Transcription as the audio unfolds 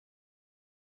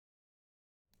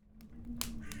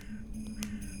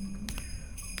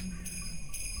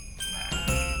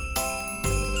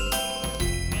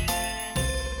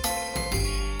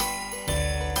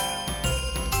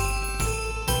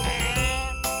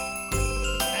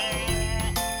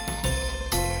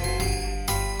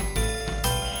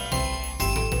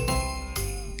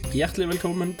Hjertelig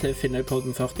velkommen til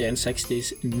Finnøypodden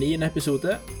 4160s 9.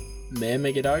 episode. Med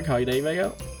meg I dag har jeg deg,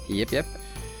 Vegard. Jepp.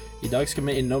 I dag skal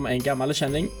vi innom en gammel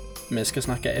kjenning. Vi skal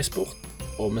snakke Esport,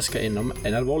 og vi skal innom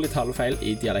en alvorlig talefeil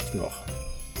I dialekten vår.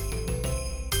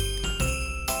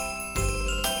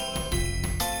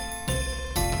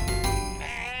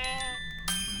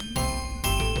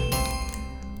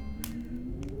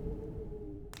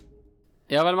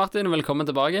 Ja vel, Martin, velkommen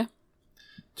tilbake.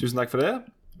 Tusen takk for det.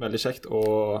 Veldig kjekt å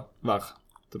være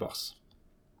tilbake.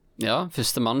 Ja,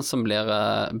 første mann som blir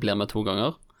med 2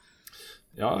 ganger.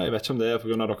 Ja, jeg vet ikke om det på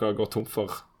grunn av dere har gått tom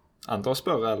for andre å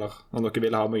spørre, eller om dere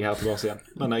vil ha meg her tilbake igjen.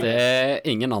 Men jeg...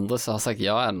 Det ingen andre som har sagt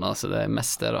ja ennå, så det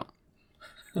mest det da.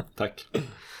 Takk.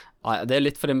 Nei, det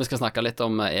litt fordi vi skal snakke litt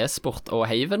om Esport og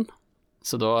Haven,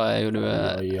 så da jo du...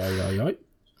 Oi.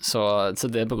 Så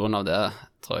det på grunn av det,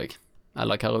 tror jeg.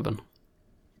 Eller hva, Ruben?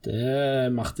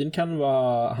 Det Martin kan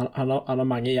være... Han har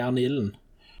mange jern I ilden.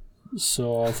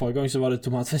 Så forrige gang så var det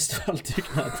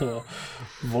tomatfestivaldugnad og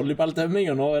volleyballtømming,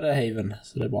 og nå det Haven,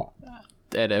 så det bra.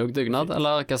 Det det jo dugnad,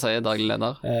 eller hva sier daglig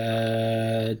leder?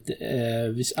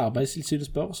 Hvis arbeidstilsynet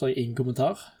spør, så har jeg ingen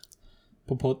kommentar.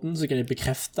 På podden så kan jeg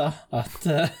bekrefte at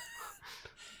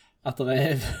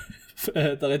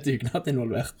det dugnad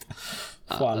involvert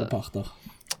fra alle parter.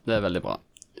 Det veldig bra.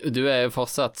 Du jo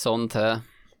fortsatt sånn til...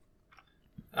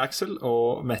 Aksel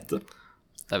og Mette.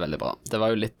 Det veldig bra. Det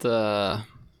var jo litt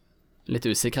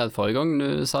usikkerhet forrige gang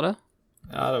du sa det.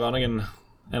 Ja, det var en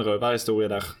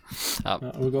røverhistorie der. Ja,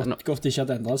 og godt ikke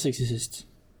at det endret seg til sist.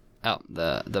 Ja,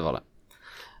 det var det.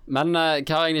 Men hva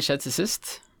har egentlig skjedd til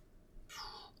sist?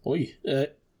 Oi,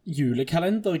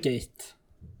 julekalendergate.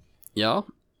 Ja,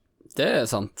 det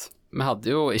sant. Vi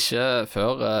hadde jo ikke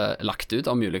før lagt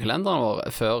ut om julekalenderen vår,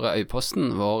 før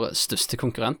Øyposten, vår største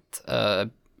konkurrent,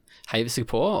 heiv seg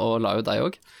på og la ut deg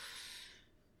også.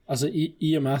 Altså,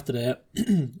 I og med at det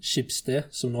Schibsted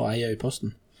som nå eier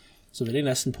Øyposten, så vil jeg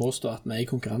nesten påstå at vi I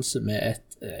konkurranse med et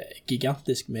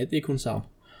gigantisk mediekonsern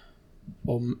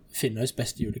om Finnøys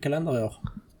beste julekalender I år.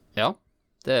 Ja,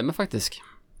 det vi faktisk.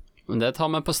 Men det tar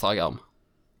vi på strak arm.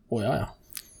 Ja.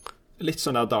 Litt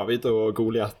sånn der David og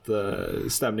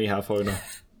Goliat-stemning her for nå.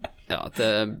 Ja,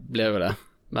 det blir jo det.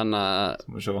 Men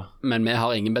vi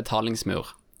har ingen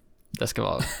betalingsmur. Det skal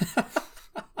være.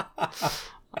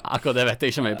 Akkurat det vet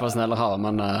jeg ikke mye på sånn heller har,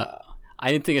 men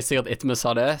en ting sikkert etter vi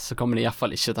sa det, så kommer de I hvert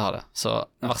fall ikke til å ha det. Så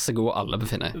vær så god alle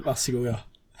befinner. Vær så god, ja.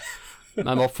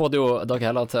 Men vi oppfordrer jo dere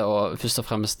heller til å først og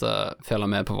fremst følge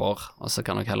med på vår, og så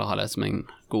kan dere heller ha det som en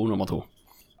god nummer 2.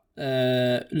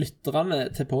 Lytterne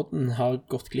til podden har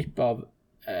gått glipp av,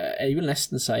 jeg vil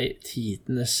nesten si,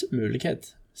 tidenes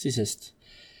mulighet sist.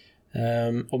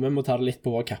 Og vi må ta det litt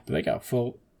på vår kappevegger,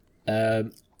 for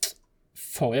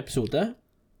forrige episode,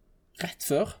 rett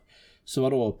før, så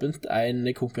var det åpent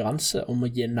en konkurranse om å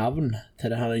gi navn til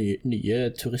denne nye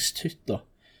turisthytta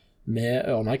med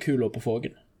ørnekula på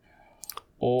Fogn.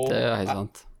 Og det helt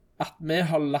sant. At vi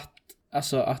har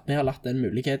latt den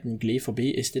muligheten gli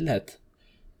forbi I stillhet,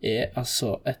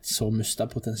 altså et så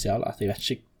mistet potensial at jeg vet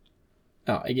ikke.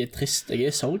 Ja, jeg trist, jeg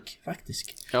I sorg, faktisk.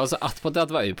 Ja, altså attpå det at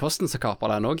det var Øyposten, så kapper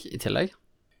den også I tillegg.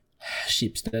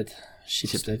 Skipsted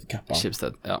kapper.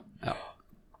 Skipsted, ja.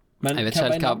 Men hva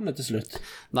var navnet til slutt?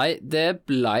 Nei, det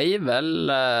ble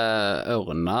vel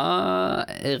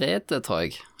ørneredet, tror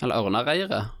jeg. Eller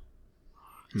ørnereire,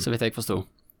 så vidt jeg forstod.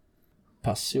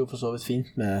 Passer jo for så vidt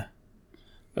fint med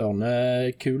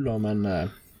ørnekuler, men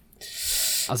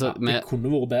altså, det kunne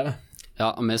vært bedre.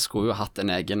 Ja, og vi skulle jo hatt en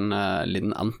egen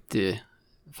liten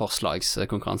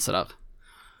anti-forslagskonkurranse der.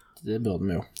 Det burde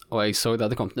vi jo. Og jeg så det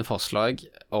hadde kommet en forslag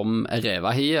om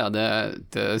revahie, det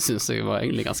synes jeg var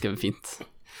egentlig ganske fint.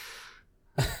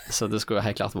 Så det skulle jo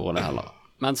helt klart vært det heller.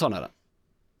 Men sånn det.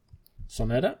 Sånn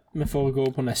det. Vi får gå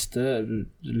på neste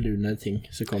lune ting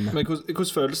som kommer. Men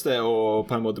hvordan føles det å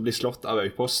på en måte bli slått av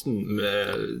Øyposten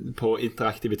på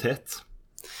interaktivitet?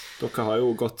 Dere har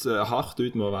jo gått hardt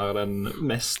ut med å være den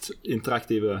mest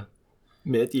interaktive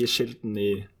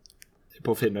medieskilden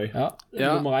på Finnøy. Ja.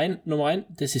 Nummer 1,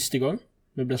 det siste gang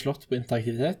vi ble slått på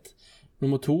interaktivitet.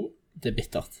 Nummer 2, det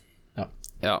bittert.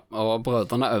 Ja, og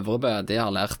brødrene Øvrebø, de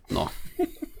har lært nå.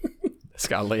 Det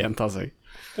skal aldri gjenta seg.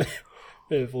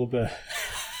 Øvrebø.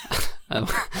 Men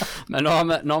nå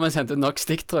har vi sendt ut nok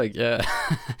stikk, tror jeg. Ja,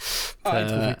 jeg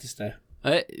tror faktisk det.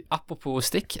 Apropos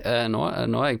stikk, nå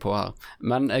jeg på her.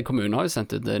 Men kommunen har jo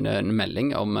sendt ut en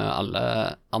melding om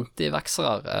alle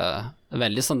antivaksere.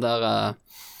 Veldig sånn der,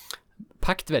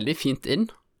 pakket veldig fint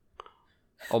inn,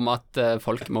 om at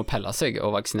folk må pelle seg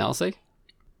og vaksinere seg.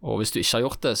 Og hvis du ikke har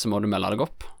gjort det, så må du melde deg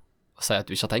opp og si at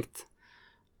du ikke har tenkt.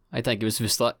 Jeg tenker hvis du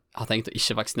har tenkt å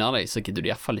ikke vaksinere deg, så gidder du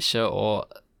I hvert fall ikke å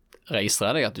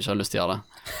registrerer deg at du ikke har lyst til å gjøre det.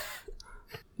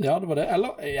 Ja, det var det.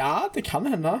 Eller, ja, det kan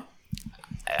hende.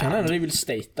 Det kan hende de vil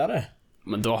state det.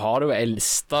 Men da har du jo en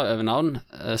liste over navn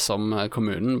som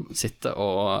kommunen sitter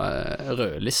og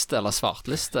rødliste eller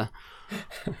svartliste.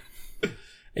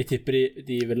 Jeg tipper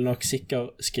de vil nok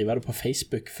sikkert skrive det på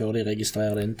Facebook før de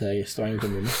registrerer det inn til Stavanger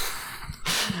kommune.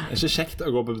 Det ikke kjekt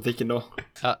å gå på butikken da.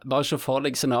 Ja, bare se for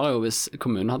deg scenario hvis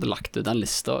kommunen hadde lagt ut den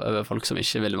lista over folk som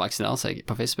ikke ville vaksinere seg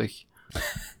på Facebook.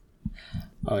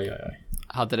 Oi.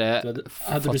 Hadde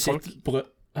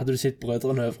du sett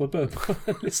Brødrene Øvrebø på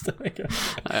den lista?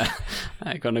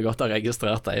 Jeg kunne godt ha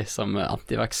registrert deg som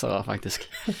antivaksere, faktisk.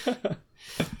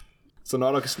 Så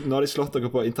nå har de slått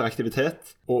dere på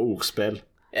interaktivitet og ordspill.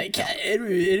 Er du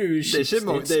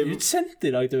utsendt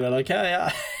i dag, du, eller hva? Ja,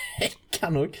 jeg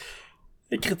kan nok.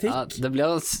 Kritikk. Ja, det blir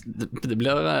du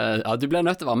blir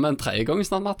nødt til å være med en 3 gang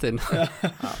snart, Martin. Ja.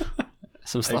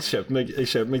 Som straff. Jeg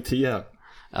kjøper meg 10 her.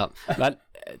 Ja, vel,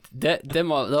 det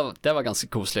var ganske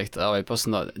koselig av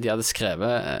Esporten. De hadde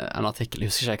skrevet en artikkel,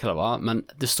 jeg husker ikke hva det var, men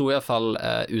det sto i hvert fall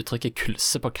uttrykket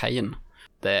kulse på kaien.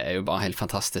 Det er jo bare helt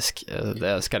fantastisk.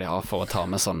 Det skal de ha for å ta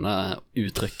med sånne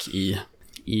uttrykk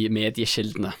i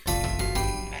medieskildene.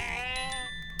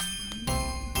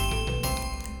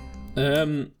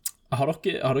 Har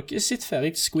dere sett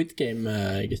ferdig Squid Game,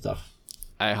 gutter?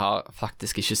 Jeg har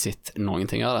faktisk ikke sett noen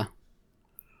ting av det.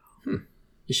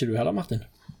 Ikke du heller, Martin?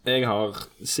 Jeg har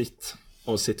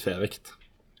sett ferdig.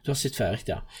 Du har sett ferdig,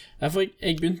 ja. For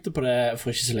jeg begynte på det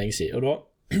for ikke så lenge siden, og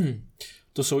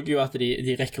da så jeg jo at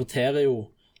de rekrutterer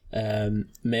jo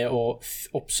med å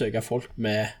oppsøke folk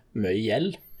med mye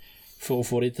gjeld for å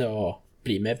få de til å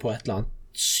bli med på et eller annet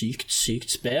sykt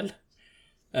spill.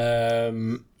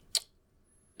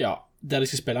 Ja, der de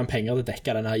skal spille en penger til å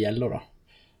dekke denne gjelden da.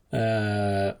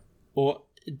 Og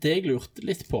det jeg lurte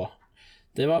litt på,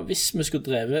 det var hvis vi skulle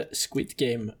dreve Squid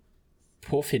Game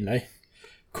på Finnøy,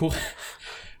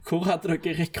 hvor hadde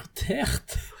dere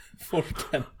rekruttert folk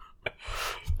hen?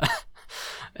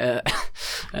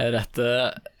 Dette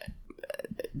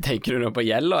tenker du nå på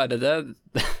gjeld, er det det?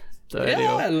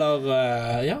 Ja, eller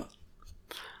ja.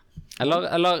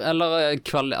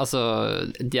 Eller altså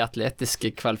de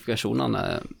atletiske kvalifikasjonene.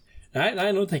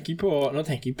 Nei, nå tenker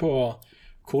jeg på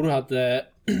hvor du hadde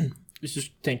hvis du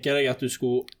tenker deg at du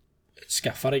skulle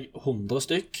skaffe deg 100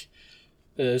 stykk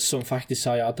som faktisk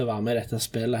sa ja til å være med i dette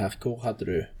spillet her, hvor hadde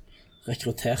du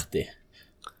rekruttert de?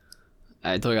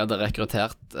 Jeg tror jeg hadde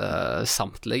rekruttert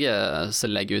samtlige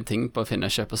som legger ut ting på å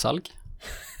finne kjøp og salg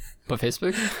på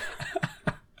Facebook.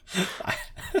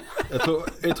 Jeg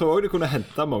tror også du kunne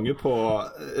hente mange på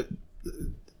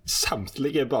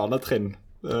samtlige barnetrinn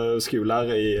skoler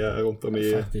rundt om i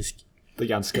det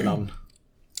ganske land.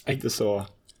 Etter så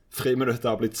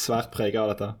friminutter har blitt svært preget av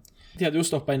dette. De hadde jo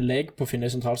stoppet en lek på Finnøy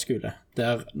sentralskole,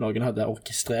 der noen hadde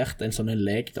orkestrert en sånn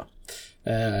lek da.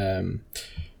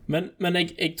 Men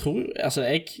jeg tror, altså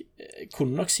jeg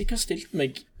kunne nok sikkert stilt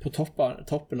meg på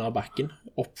toppen av bakken,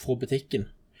 opp fra butikken,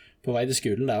 på vei til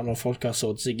skolen der, når folk har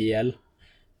sådd seg i gjeld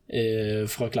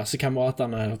fra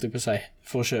klassekameratene,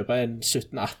 for å kjøpe en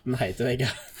 17-18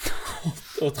 heidevegger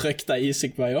og trykke det i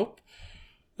seg på vei opp.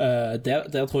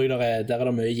 Der tror jeg der er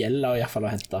det mye gjeld i hvert fall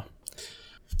å hente.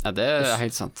 Ja, det er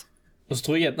helt sant. Og så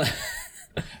tror jeg vi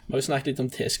har jo snakket litt om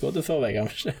T-skåde før,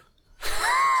 Vegard, ikke?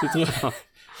 Så jeg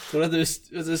tror at hvis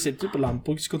du sitter på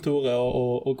landbrukskontoret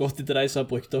og gått etter deg som har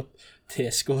brukt opp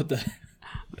T-skåde.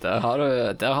 Der har du,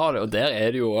 og der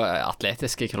er det jo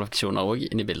atletiske kvalifikasjoner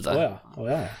også inne i bildet.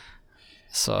 Åja.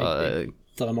 Så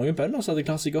det er mange bønder som hadde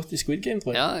klart seg godt i Squid Game,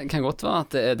 tror jeg. Ja, det kan godt være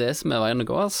at det er det som er veien å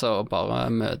gå, altså, og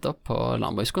bare møte opp på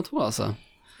landbrukskontoret, altså.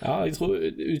 Ja, jeg tror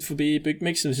ut forbi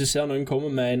byggmiksen, hvis du ser noen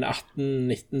komme med en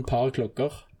 18-19 par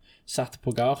klokker satt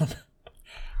på garen,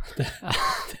 det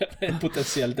er en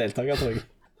potensiell deltaker, tror jeg.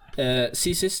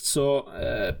 Sist så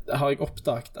har jeg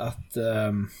oppdaget at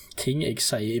ting jeg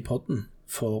sier i podden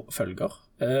får følger.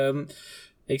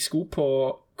 Jeg skulle på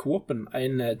Coop-en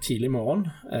en tidlig morgen.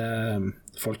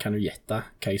 Folk kan jo gjette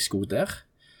hva jeg skulle der.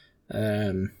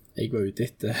 Jeg var ute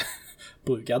etter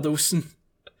brukerdosen.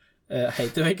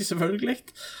 Heidevegg selvfølgelig.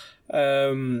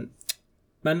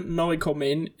 Men når jeg kommer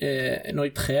inn, når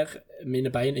jeg trer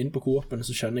mine bein inn på Coop-en,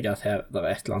 så skjønner jeg at her det er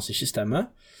et eller annet som ikke stemmer.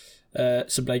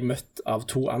 Så ble jeg møtt av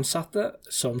 2 ansatte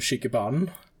som skygger banen,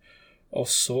 og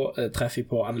så treffer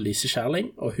jeg på Annelise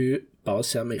Kjærling, og hun bare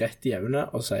ser meg rett i øynene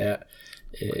og sier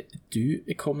du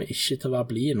kommer ikke til å være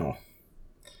blid nå.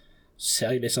 Så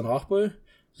ser jeg litt sånn rart på henne,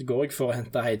 så går jeg for å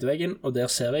hente heideveggen, og der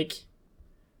ser jeg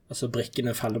altså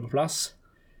brikkene faller på plass.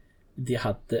 De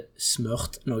hadde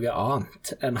smørt noe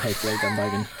annet enn heidevegg den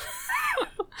dagen.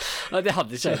 Nei, de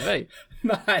hadde ikke heidevegg.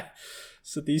 Nei,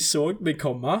 Så de så meg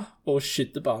komme og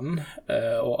skytte banen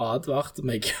og advarte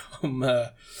meg om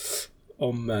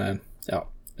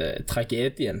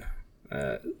tragedien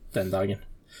den dagen.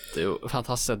 Det jo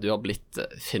fantastisk at du har blitt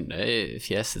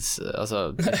Finnøy-fjesets,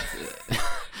 altså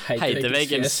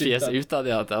Heideveggens fjes ut av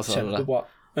det. Altså, kjempebra.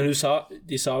 Men de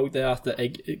sa også det at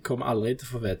jeg kommer aldri til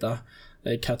å få vite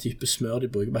hva type smør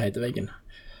de bruker på Heideveggen.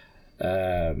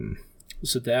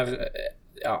 Så der,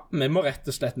 vi må rett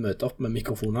og slett møte opp med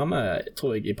mikrofonene,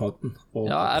 tror jeg, i podden.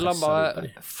 Eller bare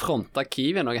fronte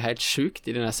Kiwi noe helt sjukt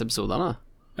i de neste episodene.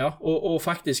 Ja, og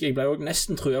faktisk, jeg ble jo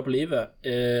nesten truet på livet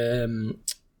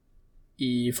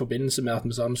i forbindelse med at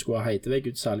vi sa vi skulle ha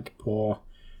Heidevegg-utsalg på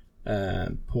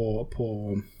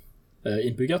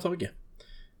innbyggertorget.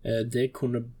 Det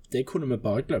kunne vi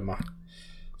bare glemme.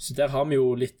 Så der har vi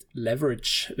jo litt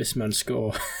leverage hvis vi ønsker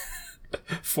å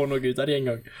få noe ut av det en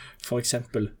gang. For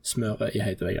eksempel smøre i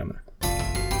Heideveggene.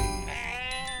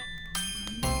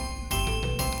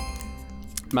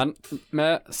 Men vi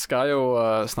skal jo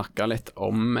snakke litt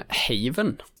om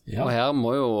Haven. Og her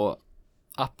må jo,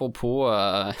 apropos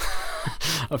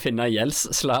å finne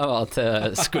gjeldsslaver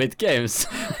til Squid Games,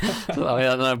 så har vi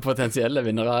en potensielle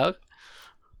vinnere her.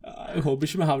 Jeg håper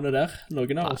ikke vi havner der,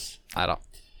 noen av oss. Neida.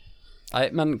 Nei,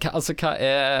 men hva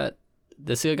er...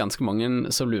 Det sier ganske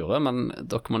mange som lurer, men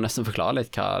dere må nesten forklare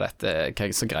litt hva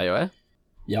så greia er.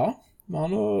 Ja, vi har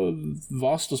nå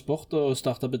vast og sport og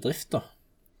starta bedrifter.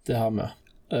 Det har vi.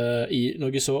 I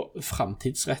noe så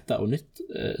framtidsrettet og nytt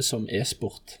som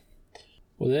Esport.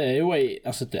 Og det er jo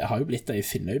det har jo blitt en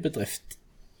Finnøy-bedrift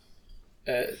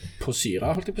på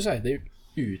syre, holdt jeg på å si. Det er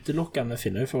jo utelukkende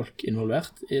Finnøy-folk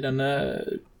involvert i denne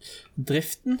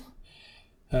driften.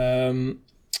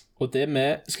 Og det vi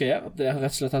skal gjøre, det er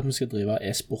rett og slett at vi skal drive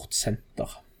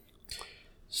Esportsenter.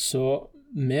 Så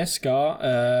vi skal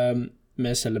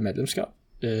selge medlemskap,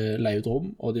 leie ut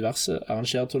rom og diverse,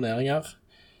 arrangere turneringer,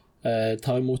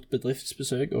 ta imot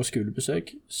bedriftsbesøk og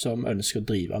skolebesøk som ønsker å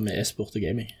drive med e-sport og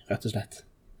gaming, rett og slett.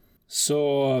 Så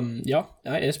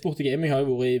e-sport og gaming har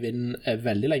jo vært i vinden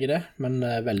veldig lenge det, men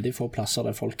veldig få plasser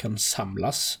der folk kan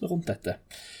samles rundt dette.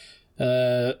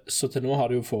 Så til nå har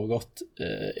det jo foregått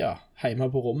hjemme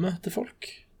på rommet til folk,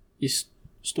 i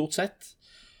stort sett.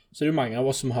 Så det er jo mange av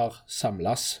oss som har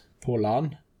samles på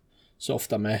LAN, så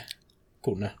ofte vi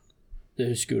kunne.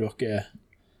 Det husker jo dere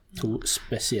to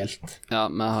spesielt. Ja,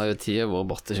 vi har jo tid vært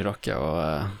borte til dere og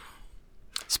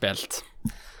spilt.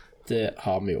 Det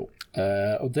har vi jo.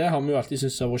 Og det har vi jo alltid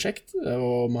syntes har vært kjekt,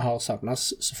 og vi har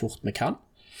samles så fort vi kan.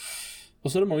 Og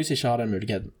så er det mange som ikke har den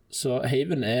muligheten. Så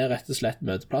Haven er rett og slett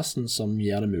møteplassen som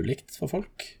gjør det mulig for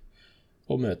folk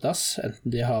å møtes,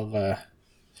 enten de har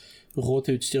råd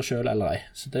til utstyr selv eller ei.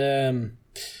 Så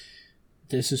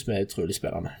det synes vi er utrolig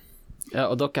spennende. Ja,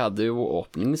 og dere hadde jo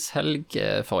åpningshelg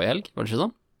forrige helg, var det ikke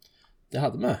sånn? Det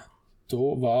hadde vi.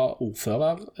 Da var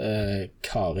ordfører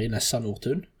Kari Nessa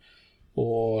Nordtun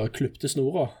og klipte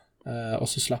snora, og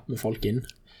så slapp vi folk inn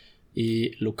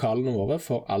i lokalene våre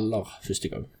for aller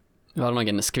første gang. Var det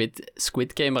noen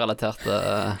Squid Game-relaterte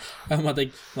Ja, vi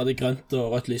hadde grønt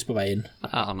og rødt lys på veien.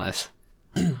 Ja, nice.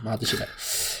 Vi hadde ikke det.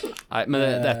 Nei, men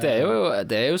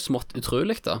det er jo smått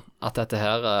utrolig da, at dette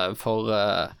her for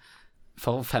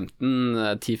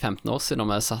 10-15 år siden, når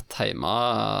vi satt hjemme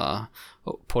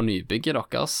på nybygget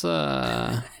deres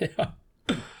Ja,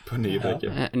 på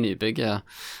nybygget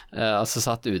altså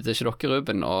satt ute ikke dere,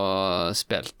 Ruben, og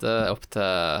spilte opp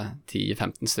til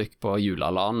 10-15 stykk på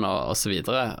juleland og så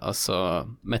videre. Altså,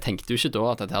 vi tenkte jo ikke da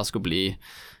at dette her skulle bli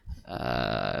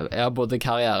både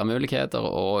karrieremuligheter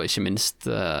og ikke minst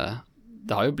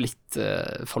det har jo blitt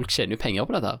folk tjener jo penger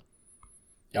på dette her.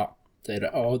 Ja, det er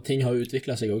det, og ting har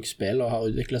utviklet seg også, spill og har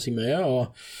utviklet seg mye, og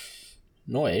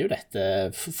nå er jo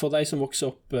dette for de som vokser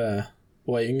opp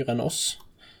og er yngre enn oss,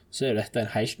 så er dette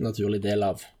en helt naturlig del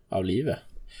av livet.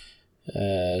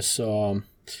 Så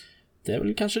det er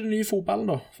vel kanskje den nye fotballen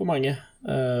da, for mange.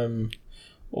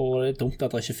 Og det er dumt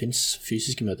at det ikke finnes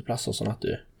fysiske møteplasser, sånn at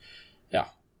du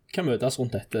kan møtes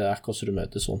rundt dette, akkurat som du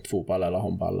møtes rundt fotball eller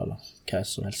håndball eller hva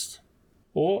som helst.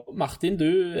 Og Martin,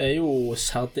 du er jo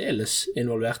særdeles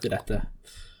involvert i dette.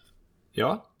 Ja,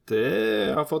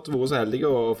 det har fått vært så heldig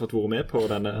og fått vært med på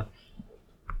denne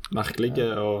merkelige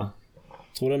og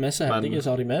jeg tror det er mest så heldige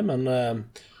så har de med, men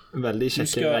veldig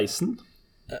kjekke reisen.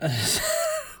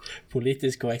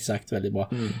 Politisk korrekt sagt, veldig bra.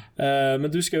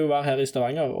 Men du skal jo være her i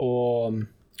Stavanger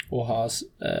og ha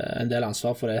en del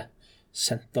ansvar for det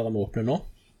senteret vi åpner nå.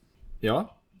 Ja,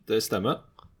 det stemmer.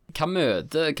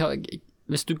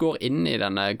 Hvis du går inn i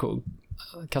denne,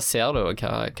 hva ser du, og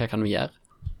hva kan du gjøre?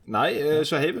 Nei,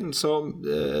 så Haven, så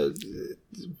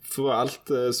for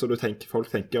alt så folk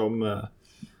tenker om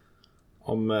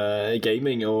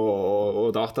gaming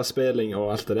og dataspilling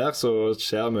og alt det der, så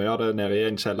skjer mye av det nede i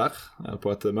en kjeller,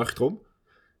 på et mørkt rom.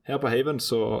 Her på Haven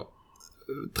så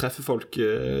treffer folk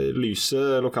lyse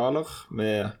lokaler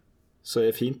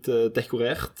som fint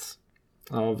dekorert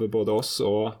av både oss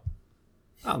og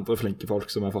andre flinke folk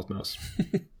som har fått med oss.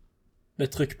 Med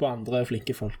trykk på andre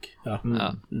flinke folk. Ja.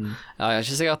 Ja, jeg har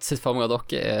ikke sikkert sett for meg at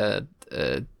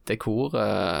dere dekor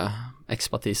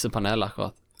ekspertisepanel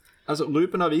akkurat. Altså,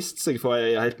 Ruben har vist seg for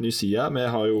en helt ny side. Vi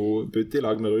har jo bodd i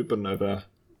lag med Ruben over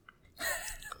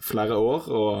flere år,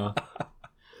 og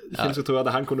jeg tror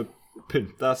at han kunne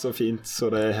pynte så fint så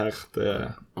det her.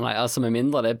 Nei, altså med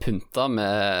mindre det pynta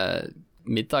med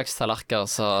middagstallerker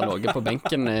som lå på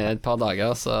benken i et par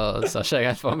dager, så ser ikke jeg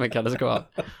helt for meg hva det skal være.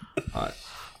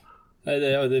 Nei,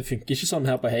 det funker ikke sånn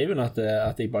her på Haven at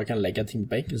jeg bare kan legge ting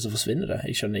på benken, så forsvinner det.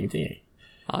 Jeg skjønner ingenting.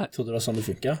 Jeg trodde det var sånn det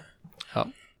funker. Ja.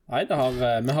 Nei,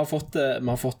 vi har fått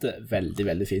det veldig,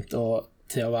 veldig fint. Og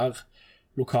til å være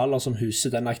lokaler som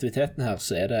huser den aktiviteten her,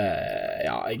 så det,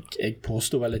 ja, jeg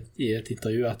påstod vel i et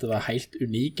intervju at det var helt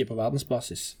unike på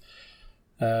verdensbasis.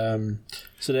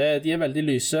 Så de veldig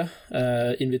lyse,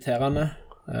 inviterende.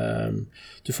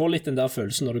 Du får litt den der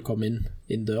følelsen når du kommer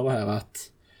inn døra her, at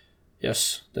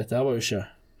jøss, dette var jo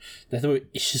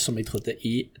ikke som jeg trodde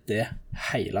i det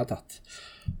hele tatt.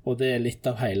 Og det litt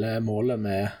av hele målet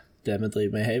med det vi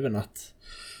driver med i Haven, at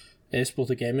e-sport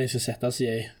og gaming skal settes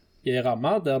i en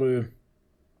ramme der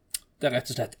rett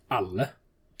og slett alle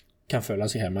kan føle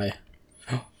seg hjemme i.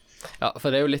 Ja, for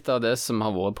det jo litt av det som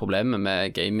har vært problemet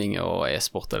med gaming og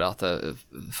e-sport, det at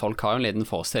folk har jo en liten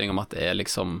forestilling om at det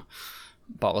liksom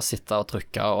bare å sitte og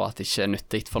trykke, og at det ikke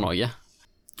nyttig for noe.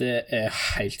 Det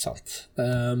helt sant.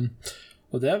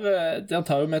 Og der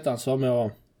tar vi et ansvar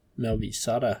med å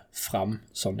vise det fram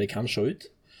som det kan se ut.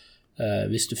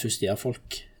 Hvis du først gir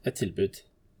folk et tilbud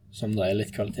som det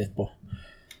litt kvalitet på.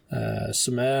 Så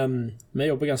vi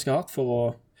jobber ganske hardt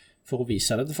for å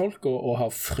vise det til folk, og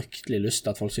har fryktelig lyst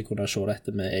til at folk skal kunne se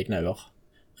dette med egne øyne,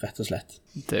 rett og slett.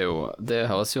 Det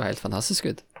høres jo helt fantastisk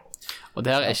ut. Og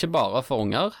det her ikke bare for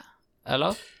unger,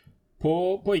 eller?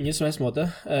 På ingen som helst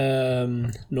måte.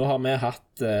 Nå har vi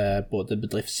hatt både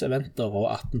bedriftseventer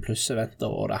og 18 pluss-eventer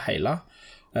og det hele.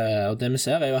 Og det vi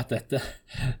ser jo at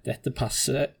dette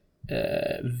passer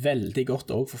veldig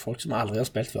godt også for folk som aldri har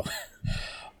spilt før.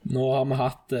 Nå har vi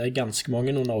hatt ganske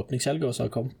mange under åpningshelger som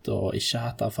har kommet og ikke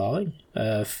hatt erfaring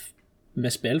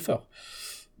med spill før.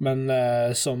 Men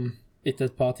som etter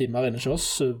et par timer inne hos oss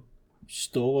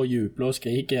står og jubler og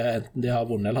skriker enten de har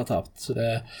vunnet eller tapt. Så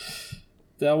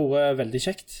det har vært veldig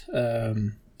kjekt.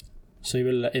 Så jeg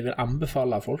vil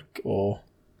anbefale folk å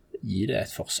gi det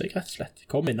et forsøk, rett og slett.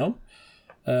 Kom innom,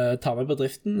 ta med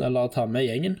bedriften, eller ta med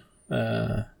gjengen,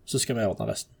 så skal vi ordne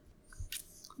resten.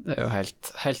 Det jo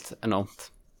helt enormt.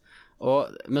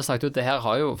 Og vi snakket ut, det her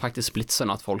har jo faktisk blitt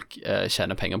sånn at folk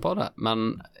tjener penger på det,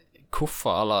 men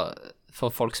hvorfor, eller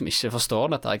for folk som ikke forstår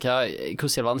dette,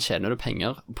 hvordan i verden tjener du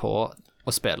penger på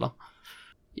å spille?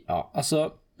 Ja,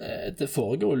 altså det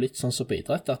foregår litt sånn som på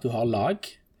idrett, at du har lag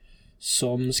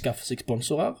som skaffer seg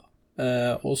sponsorer,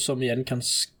 og som igjen kan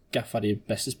skaffe de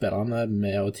beste spillerne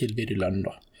med å tilby de lønn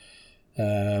da.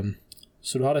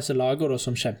 Så du har disse lagene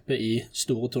som kjemper i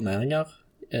store turneringer,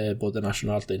 både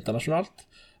nasjonalt og internasjonalt,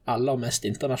 aller mest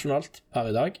internasjonalt per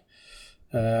i dag.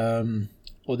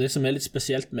 Og det som litt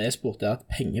spesielt med e-sport at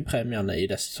pengepremiene i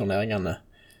disse turneringene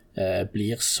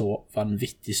blir så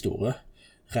vanvittig store,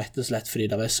 rett og slett fordi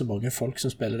det så mange folk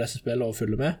som spiller disse spillene og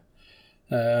følger med.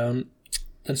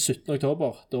 Den 17.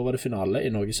 oktober, da var det finale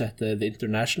i noe som heter The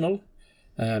International.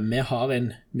 Vi har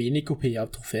en minikopi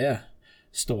av trofeet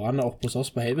stående oppe hos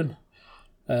oss på Haven.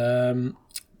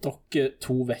 Dere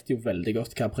to vet jo veldig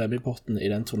godt hva premiepotten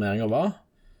i den turneringen var.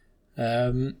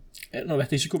 Nå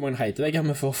vet jeg ikke hvor mange heidevegger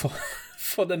vi får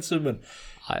for den summen,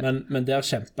 men der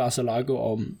kjemper altså laget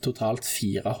om totalt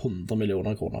 400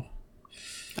 millioner kroner.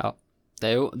 Ja,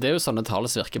 det er jo sånne tall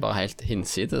som virker bare helt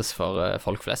hinsides for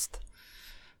folk flest.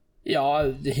 Ja,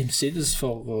 det hinsides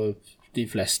for de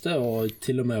fleste, og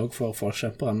til og med også for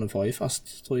forkjemperne for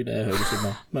IFAST, tror jeg det høye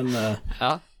summer. Men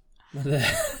ja. Men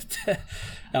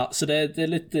ja, så det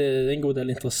litt en god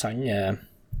del interessant.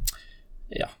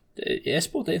 Ja,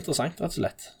 e-sport interessant, rett og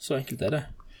slett. Så enkelt det.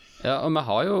 Ja, og vi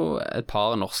har jo et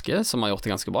par norske som har gjort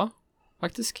det ganske bra,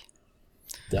 faktisk.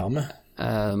 Det har vi.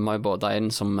 Vi har jo både en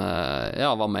som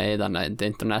var med i denne The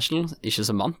International, ikke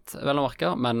som vant, vel å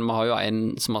merke, men vi har jo en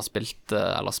som har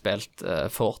spilt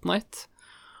Fortnite.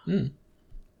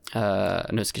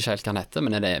 Jeg husker ikke helt hva han heter,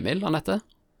 men det Emil han heter?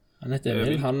 Han heter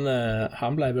Emil,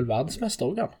 han ble vel verdensmester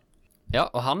også, han. Ja,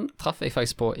 og han traff jeg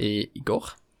faktisk på i går.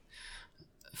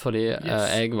 Fordi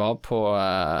jeg var på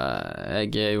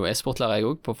jeg jo e-sportlærer jeg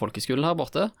også på folkeskolen her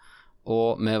borte,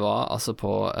 og vi var altså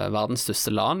på verdens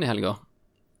største LAN i helga.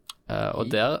 Og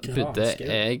der bodde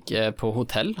jeg på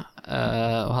hotell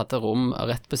og hadde rom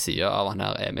rett på siden av han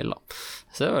her Emil da.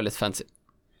 Så det var litt fancy.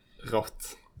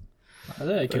 Rått. Ja,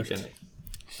 det kult.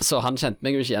 Så han kjente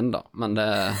meg jo ikke igjen da, men det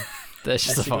er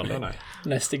ikke så farlig.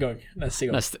 Neste gang.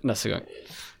 Neste gang.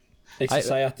 Jeg skal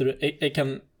si at jeg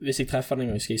kan, hvis jeg treffer han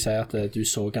en gang, skal jeg si at du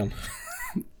så han.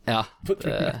 Ja.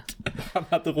 Han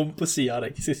hadde rom på siden av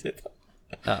deg,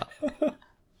 Ja.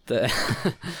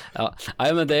 Ja. Nei,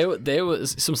 men det er jo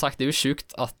som sagt, det er jo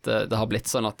sykt at det har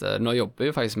blitt sånn at nå jobber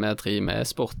jo faktisk med 3 med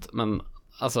Esport, men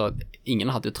altså,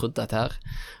 ingen hadde jo trodd dette her,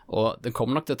 og det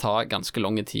kommer nok til å ta ganske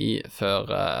lang tid før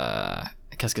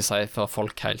hva skal jeg si, før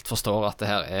folk helt forstår at det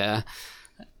her er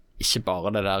ikke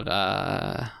bare det der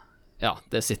ja,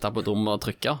 det sitter på et rom og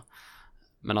trykker,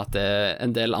 men at det er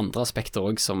en del andre aspekter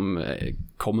også som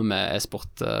kommer med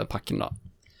e-sportpakken da.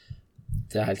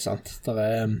 Det er helt sant. Der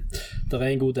er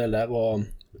en god del der, og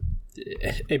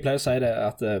jeg pleier å si det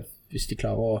at hvis du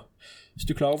klarer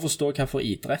å forstå hva for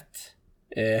idrett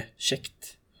er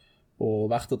kjekt og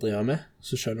verdt å drive med,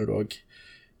 så skjønner du også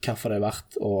hva for det er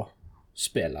verdt å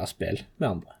spille spill med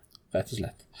andre, rett og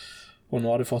slett. Og nå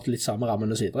har du fått litt samme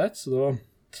rammenes idrett, så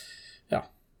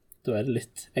da er det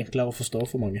litt enklere å forstå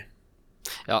for mange.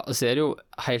 Ja, og så er det jo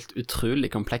helt utrolig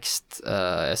komplekst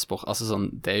e-sport. Altså sånn,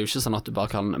 det er jo ikke sånn at du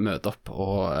bare kan møte opp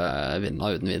og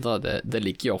vinne uten videre. Det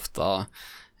ligger jo ofte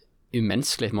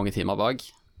umenneskelig mange timer bak.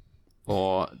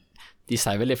 Og de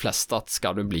sier vel de fleste at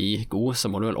skal du bli god,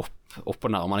 så må du vel opp og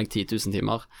nærme deg 10 000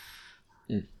 timer.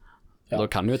 Ja. Da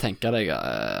kan du jo tenke deg,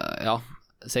 ja.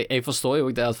 Så jeg forstår jo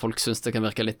det at folk synes det kan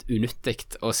virke litt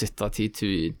unyttigt å sitte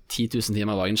 10 000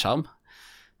 timer bak en skjerm.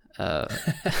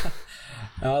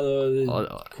 Ja,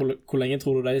 hvor lenge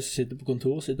tror du de som sitter på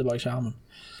kontor sitter bak skjermen?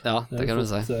 Ja, det kan du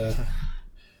si.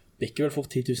 Det ikke vel fort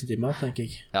 10 000 timer, tenker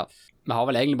jeg. Ja, vi har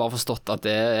vel egentlig bare forstått at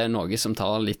det er noe som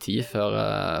tar litt tid før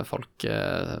folk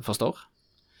forstår.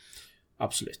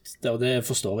 Absolutt, det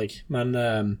forstår jeg. Men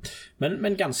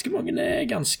ganske mange er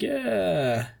ganske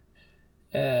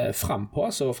frempå,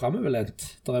 altså fremoverlent.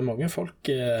 Det er mange folk,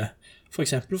 for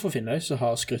eksempel for Finnøy, som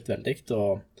har skrytt veldig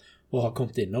og har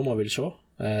kommet innom og vil se.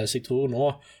 Så jeg tror nå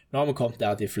har vi kommet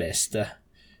der at de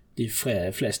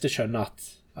fleste skjønner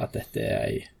at dette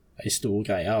er en stor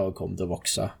greie og kommer til å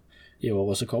vokse i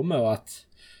året som kommer, og at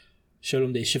selv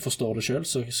om de ikke forstår det selv,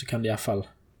 så kan de i hvert fall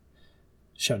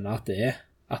skjønne at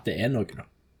det er noe nå.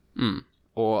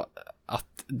 Og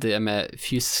at det med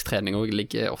fysisk trening også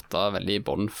ligger ofte veldig i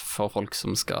bånd for folk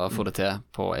som skal få det til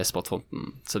på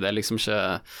e-sportfronten. Så det er liksom ikke...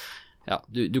 Ja,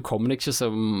 du kommer deg ikke så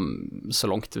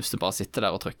langt hvis du bare sitter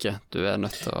der og trykker. Du er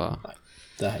nødt til å... Nei,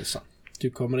 det er helt sant. Du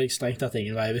kommer deg strengt tatt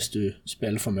ingen vei hvis du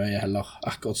spiller for mye heller,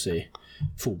 akkurat i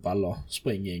fotball og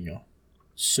springing og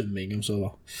summing og så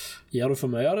da. Gjør du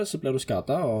for mye av det, så blir du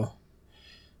skadet, og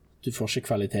du får ikke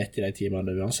kvalitet i de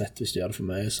timene uansett hvis du gjør det for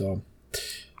mye, så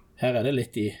her er det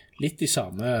litt de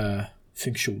samme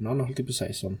funksjonene, holdt jeg på å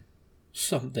si,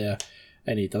 som det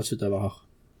en idrettsutøver har.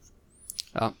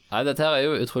 Ja, nei, dette her er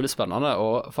jo utrolig spennende,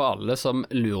 og for alle som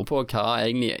lurer på hva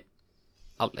egentlig,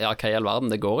 hva i all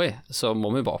verden det går i, så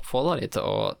må vi bare oppfordre de til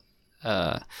å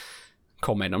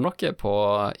komme innom noe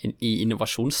i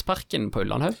Innovasjonsparken på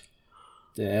Ullandhaug.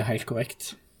 Det er helt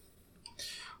korrekt.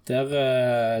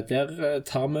 Der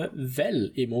tar vi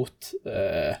vel imot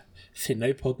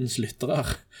Finnøypoddens lyttere,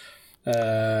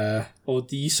 og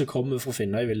de som kommer fra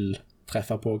Finnøy vil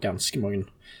treffe på ganske mange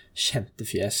kjente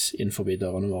fjes innenfor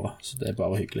dørene våre, så det er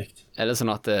bare hyggelig. Er det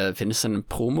sånn at det finnes en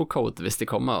promokode hvis de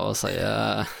kommer og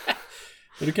sier...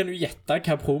 Du kan jo gjette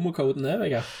hva promokoden er,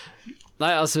 Vegard.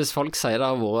 Nei, altså hvis folk sier det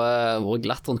har vært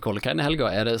glatt rundt Kolkain i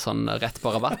helga, er det sånn rett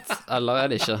på rabatt, eller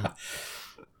er det ikke?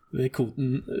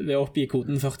 Ved å oppgi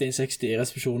koden 4160 i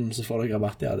resepsjonen, så får du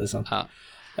rabatt, ja, det er sant. Ja.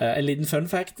 En liten fun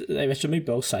fact, jeg vet ikke om jeg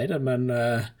bør si det, men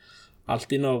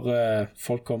alltid når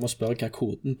folk kommer og spør hva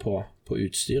koden på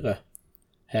utstyret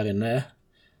her inne er,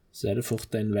 så er det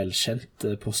fort en velkjent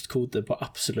postkode på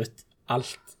absolutt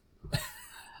alt.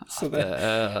 Så det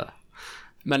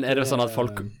men er det sånn at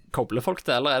folk kobler folk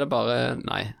til, eller er det bare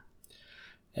nei?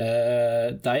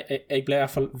 Jeg ble i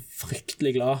hvert fall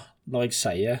fryktelig glad når jeg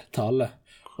sier tallet,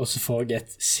 og så får jeg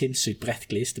et sinnssykt bredt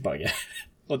glis tilbake.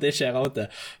 Og det skjer av og til,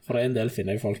 for det er en del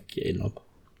finner folk innom.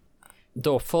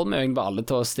 Da oppfordrer vi egentlig alle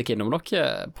til å stikke innom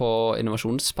dere på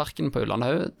Innovasjonsparken på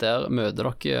Ullandhaug. Der møter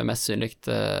dere mest synligt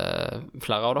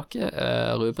flere av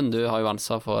dere. Ruben, du har jo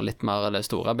ansvar for litt mer det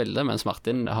store bildet, mens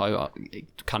Martin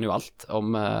kan jo alt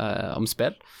om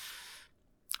spill.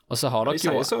 Og så har dere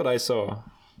jo... De sier så,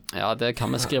 Ja, det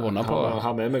kan vi skrive under på.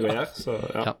 Har med meg å gjøre, så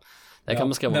ja. Det kan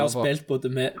vi skrive under på.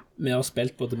 Vi har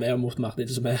spilt både med og mot Martin,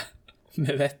 så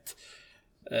vi vet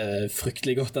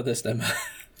fryktelig godt at det stemmer.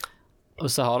 Og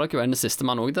så har dere jo en siste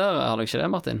mann også der, har dere ikke det,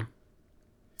 Martin?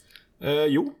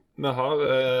 Jo, vi har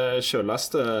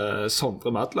selveste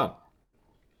Sondre Madland,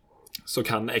 som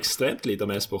kan ekstremt lite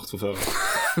med sport for før.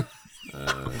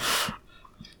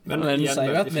 Men igjen,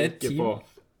 sier jo at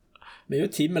vi er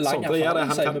jo team med lang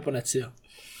erfaring, sier vi på nettsida.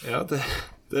 Ja,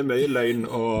 det mye løgn,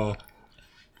 og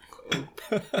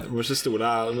du må ikke stole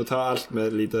her, du må ta alt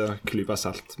med lite klype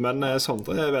salt. Men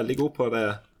Sondre veldig god på det.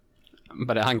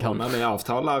 På det han kan. Med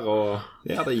avtaler, og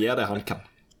det gir det han kan.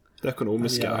 Det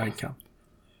økonomiske. Han kan.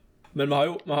 Men vi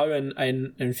har jo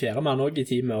en fjerde mann også i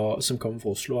teamet som kommer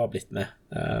fra Oslo og har blitt med.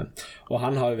 Og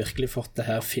han har jo virkelig fått det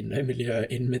her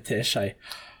Finnøy-miljøet inn med teskje.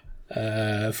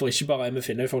 For ikke bare vi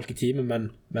Finnøy-folk i teamet,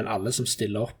 men alle som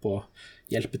stiller opp og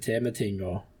hjelper til med ting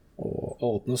og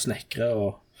ordner og snekrer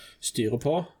og styrer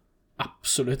på.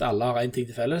 Absolutt alle har en ting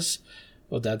til felles,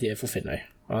 og det er de fra Finnøy.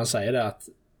 Og han sier det at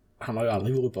han har jo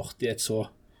aldri vært borte i et så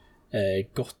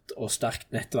godt og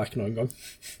sterkt nettverk noen gang.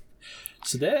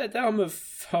 Så det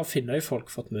har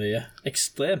Finnøy-folk fått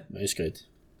ekstremt mye skryt.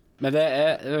 Men det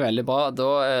er veldig bra. Da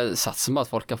satser vi at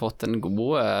folk har fått en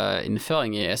god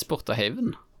innføring i Esportsenteret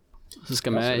Haven. Så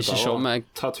skal vi ikke se om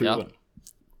ta turen. Ja,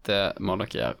 det må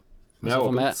dere gjøre. Vi har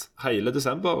åpent hele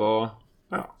desember, og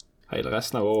hele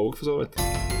resten av året også, for så vidt.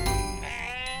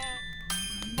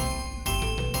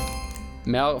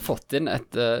 Vi har fått inn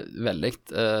et veldig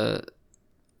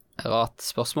rart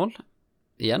spørsmål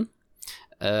igjen,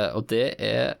 og det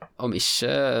er om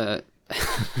ikke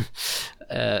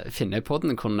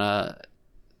Finnøypodden kunne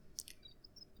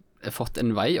fått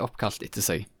en vei oppkalt etter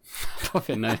seg på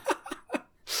Finnøy.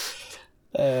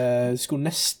 Skulle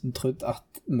nesten trodd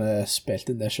at vi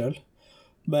spilte inn det selv,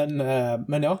 men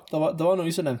ja, det var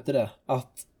noen som nevnte det,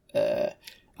 at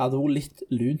hadde vært litt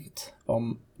lunt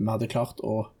om vi hadde klart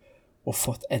å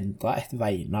fått endret et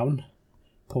veinavn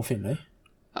på Finnøy.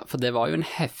 Ja, for det var jo en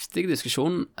heftig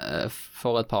diskusjon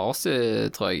for et par år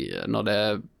siden, tror jeg, når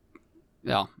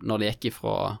det gikk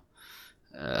ifra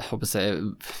håper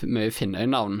jeg, mye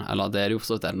Finnøy-navn, eller det er det jo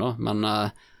forstått ennå, men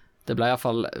det ble i hvert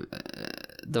fall,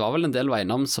 det var vel en del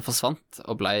veinavn som forsvant,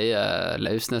 og ble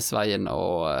Lausnesveien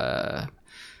og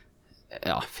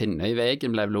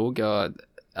Finnøyvegen ble blog, og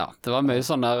det var mye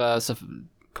sånn der som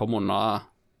kom unna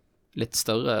litt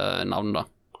større navn da.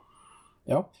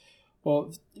 Ja,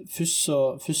 og først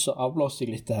så avblåste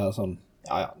jeg litt det her sånn,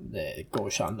 det går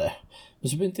ikke an det.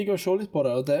 Men så begynte jeg å se litt på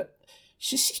det, og det er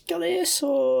ikke sikkert det er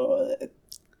så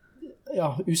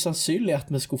usannsynlig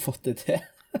at vi skulle fått det til.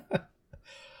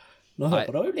 Nå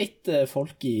håper det jo litt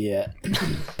folk i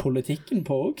politikken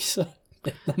på også.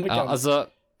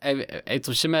 Altså, jeg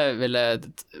tror ikke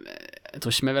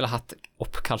vi ville hatt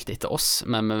oppkalt etter oss,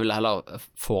 men vi ville heller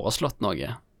foreslått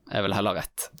noe. Er vel heller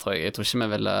rett, tror jeg. Jeg tror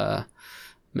ikke vi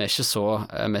er ikke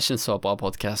en så bra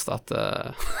podcast at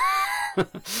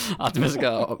vi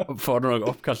skal få det noe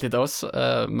oppkalt etter oss,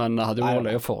 men det hadde jo vært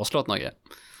løye å foreslått noe.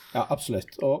 Ja,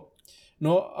 absolutt. Og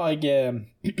nå har jeg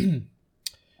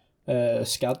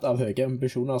skadd av høye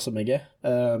ambisjoner som jeg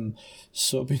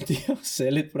så begynte jeg å se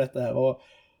litt på dette her, og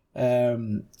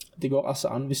det går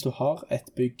altså an hvis du har et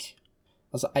bygg,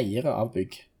 altså eiere av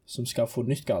bygg, som skal få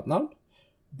nytt gatenavn,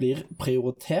 blir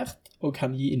prioritert og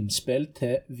kan gi innspill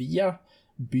til via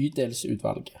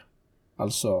bydelsutvalget.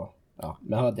 Altså,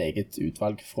 vi har et eget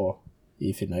utvalg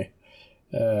i Finnøy.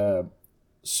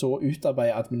 Så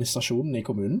utarbeider administrasjonen i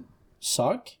kommunen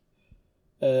sak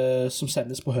som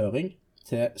sendes på høring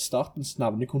til statens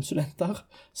navnekonsulenter,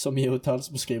 som gir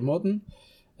uttalelse på skrivemåten,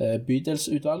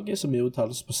 bydelsutvalget, som gir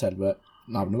uttalelse på selve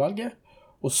navnevalget,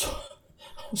 og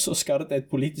så skal det til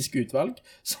et politisk utvalg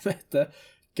som heter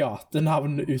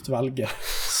Gatenavnutvalget,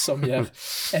 som gjør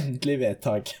endelig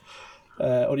vedtak.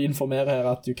 Og de informerer her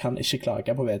at du kan ikke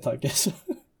klage på vedtaket, så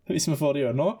hvis vi får det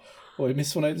gjennom, og er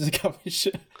misfornøyde, så kan vi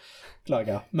ikke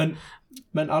klage.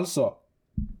 Men altså,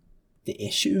 det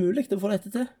er ikke umulig å få dette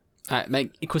til. Nei, men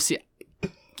hvordan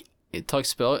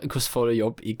får du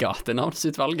jobb i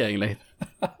Gatenavnsutvalget egentlig?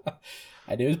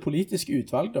 Nei, det er jo et politisk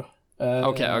utvalg da.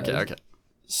 Ok.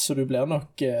 Så du blir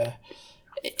nok...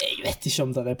 Jeg vet ikke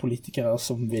om det er politikere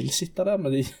som vil sitte der, men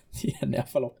de er i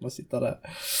hvert fall opp med å sitte der.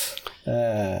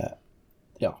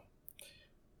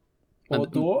 Og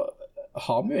da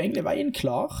har vi jo egentlig veien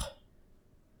klar.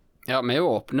 Ja, vi er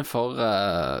jo åpne for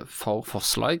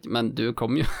forslag, men du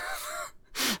kom jo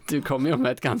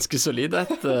med et ganske solid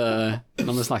når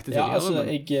vi snakket tidligere. Ja, altså,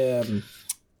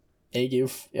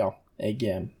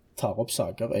 jeg tar opp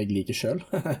saker jeg liker selv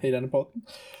i denne podden.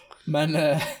 Men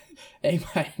jeg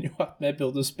mener jo at vi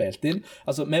burde spilt inn,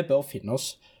 altså vi bør finne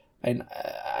oss en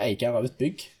eier av et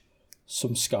bygg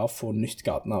som skal få nytt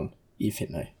gatenavn i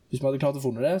Finnøy. Hvis vi hadde klart å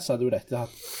funne det, så hadde jo dette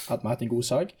hatt en god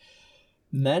sak.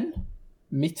 Men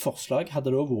mitt forslag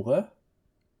hadde da vært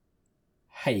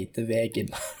Heidevegen.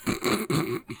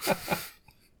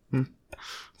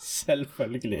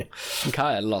 Selvfølgelig. Hva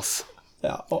ellers?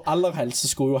 Ja, og aller helst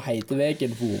så skulle jo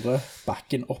Heidevegen vært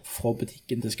bakken opp fra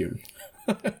butikken til skolen.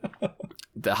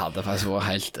 Det hadde faktisk vært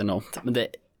helt enormt. Men det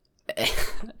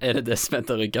er det som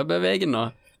heter Ryggabøvegen nå?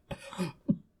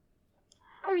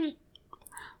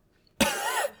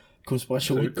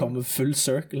 Konspirasjonen kommer full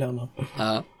circle her nå.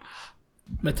 Ja.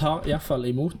 Vi tar i hvert fall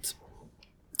imot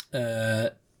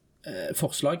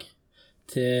forslag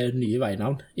til nye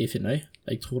veinavn i Finnøy.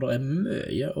 Jeg tror det er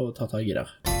mye å ta tag i der.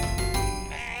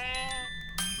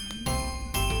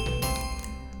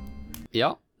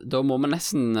 Ja, da må vi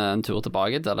nesten en tur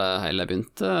tilbake til det hele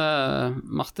begynte,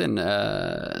 Martin.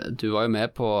 Du var jo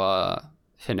med på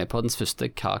Finnøypoddens første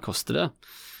Hva koste det?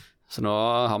 Så nå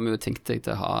har vi jo tenkt deg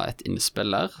til å ha et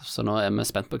innspill der, så nå er vi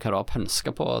spent på hva du har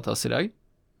pønsket på til oss i dag.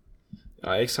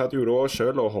 Ja, jeg satt jo da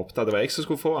selv og håpet at det var jeg som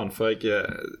skulle få den, for jeg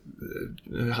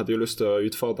hadde jo lyst til å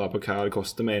utfordre på hva det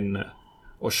koster med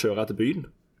å kjøre til byen,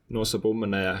 nå så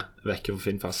bommen er vekke for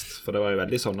Finnfast. For det var jo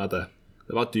veldig sånn at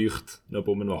det var dyrt når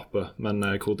bommen var oppe, men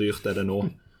hvor dyrt er det nå?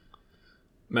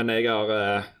 Men jeg har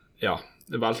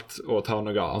valgt å ta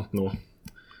noe annet nå.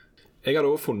 Jeg har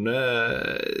da funnet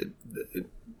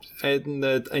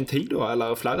en ting da,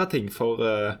 eller flere ting for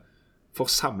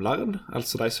samleren,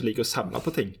 altså de som liker å samle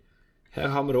på ting. Her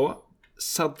har vi da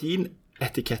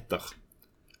sardinetikettar,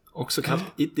 også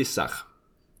kalt Iddiser.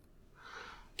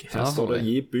 Her står det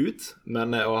gi bud,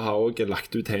 men jeg har også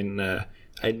lagt ut en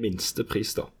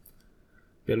minstepris da.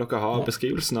 Vil dere ha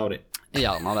beskrivelsen av dem?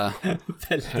 Gjerne det.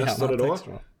 Her står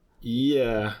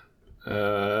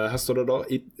det da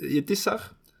Iddiser.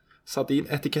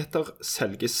 Sardinetikettar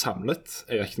selges samlet.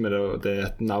 Jeg regner med det er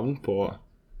et navn på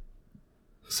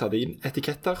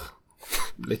sardinetikettar.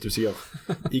 Litt usikker.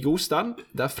 I god stand,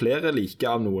 der flere like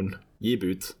av noen. Gi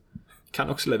bud. Kan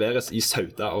også leveres i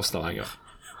Sauda og Stavanger.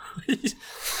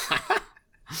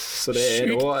 Så det er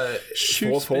nå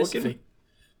fra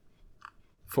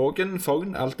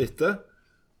Fogn, alt dette.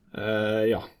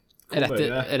 Ja.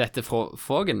 Er dette fra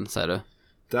Fogn, sier du?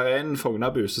 Der er en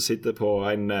fognabu som sitter på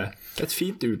et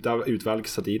fint utvalg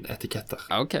sardinetikettar.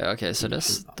 Ok, så da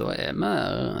er vi,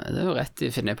 det er jo rett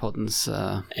i Finnøypoddens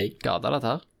gata dette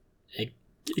her.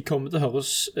 Jeg kommer til å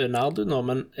høres nær du nå,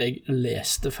 men jeg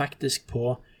leste faktisk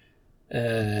på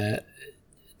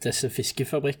disse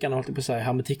fiskefabrikkene, holdt jeg på å si,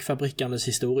 hermetikkfabrikkenes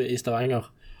historie i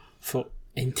Stavanger for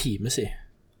en time siden.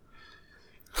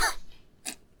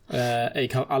 Jeg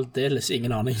har aldeles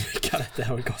ingen aning hva dette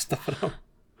har kostet for dem.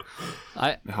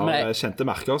 Nei, vi har kjente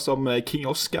merker som King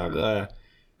Oscar,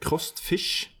 Crossed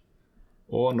Fish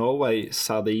og Norway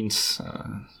Sardines,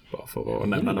 bare for å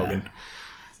nevne noen.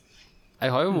 Jeg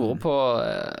har jo vært på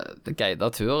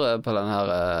guidet tur på denne her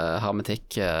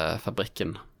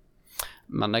hermetikkfabrikken,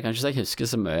 men jeg kan ikke si jeg husker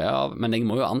så mye av, men jeg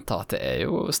må jo anta at det er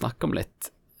jo snakk om litt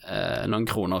noen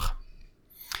kroner.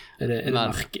 Er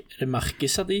det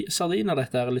merkesardiner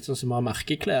dette? Er det litt sånn som har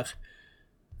merkeklær?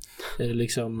 Er det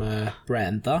liksom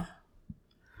branda?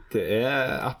 Det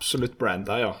er absolutt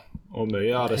branda, ja. Og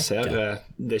mye av det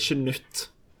det er ikke nytt.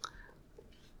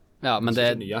 Ja, men det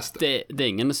er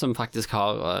ingen som faktisk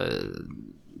har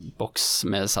boks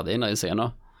med sardiner i seg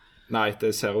nå. Nei,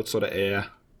 det ser ut som det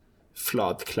er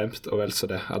flatklemt og vel så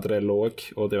det. At det er låg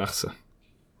og diverse.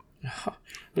 Jaha.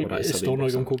 Det står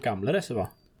noe om hvor gamle disse var?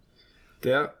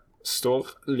 Der står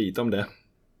lite om det.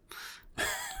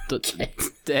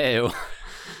 Det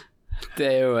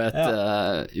er jo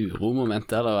et uromoment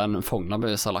der en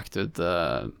Fognabøs har lagt ut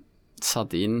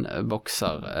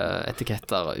sardinbokser,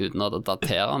 etiketter uten å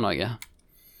datere noe.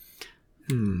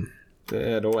 Det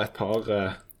er da et par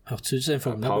hørtes ut som en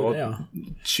Fognabø, ja.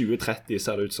 20-30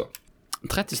 ser det ut som.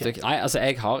 30 stykker? Nei, altså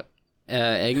jeg har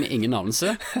egentlig ingen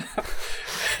anelse.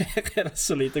 Her er det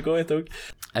så lite å gå etter.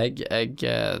 Jeg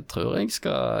tror jeg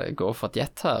skal gå for et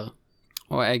gjett her.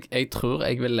 Og jeg tror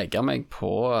jeg vil legge meg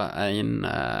på en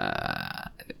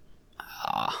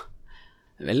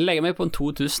jeg vil legge meg på en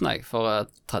 2000 for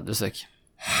 30 stykk.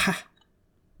 Hæ?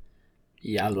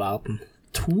 I all verden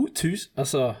 2000?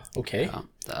 Altså, ok ja,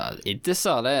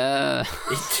 Iddiser, det er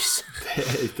det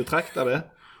er ettertraktet det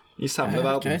i samme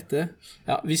verden. Greit det.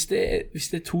 Ja, hvis det er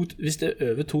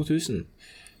over 2000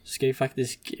 så skal jeg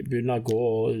faktisk begynne å gå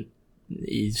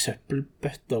i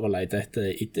søppelbøtter og lete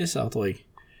etter Iddiser, tror jeg.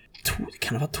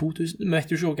 Kan det være 2000? Vi vet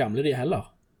jo ikke hvor gamle de er heller.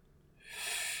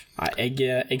 Nei,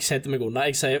 jeg setter meg unna.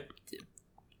 Jeg sier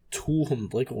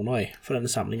 200 kroner i for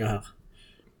denne samlingen her.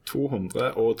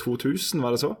 200 og 2000,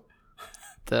 var det så?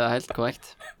 Det er helt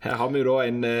korrekt. Her har vi jo da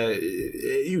en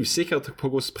usikker på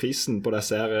hvordan prisen på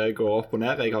disse her går opp og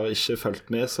ned. Jeg har ikke følt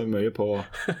med så mye på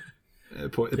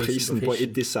prisen på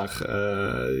Iddiser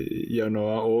gjennom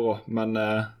året, men...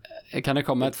 Kan det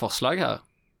komme et forslag her?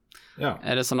 Ja.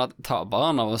 Er det sånn at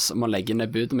taberen av oss må legge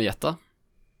ned bud med gjette?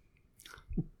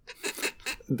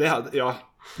 Det hadde, ja.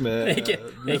 Jeg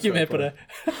er ikke med på det.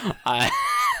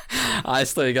 Nei,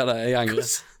 stryker det, jeg angrer.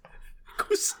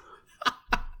 Hvordan?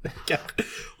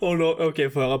 Ok,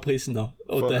 få høre prisen da.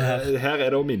 Her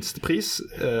er det minstepris.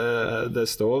 Det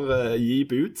står gi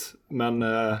bud, men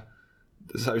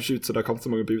det ser jo ikke ut som det har kommet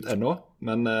så mange bud ennå,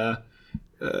 men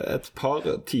et par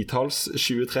titalls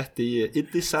 20-30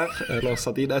 Iddiser eller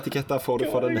sardinetikettar får du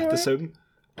for den nette sum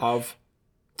av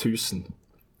 1000.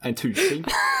 En tusing,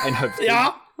 en høvding,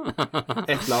 ja!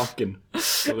 et laken.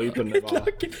 Ruben var...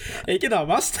 Ikke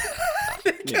nærmest.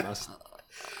 Nærmest.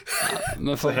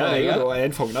 Så her er jo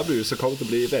en Fognabu som kommer til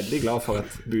å bli veldig glad for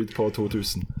et bud på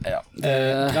 2000. Ja.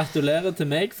 Gratulerer til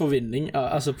meg for vinning,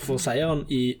 altså for seieren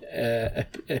i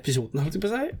episoden, holdt jeg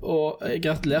på å si, og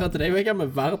gratulerer til deg, Vegard,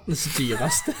 med verdens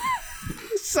dyreste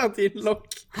sardinlokk.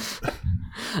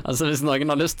 Altså hvis noen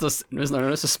har lyst til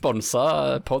å sponse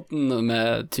podden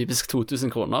med typisk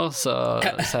 2000 kroner, så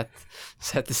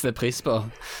settes det pris på.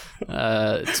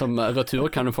 Som retur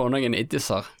kan du få noen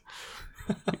Iddiser.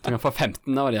 Du kan få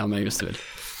 15 av de her med hvis du vil.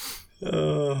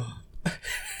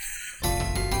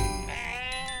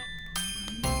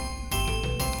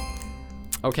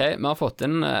 Ok, vi har fått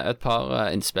inn et par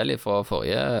innspill fra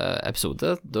forrige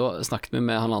episode. Da snakket vi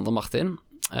med han andre Martin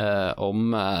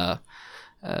om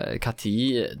hva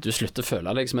tid du slutter å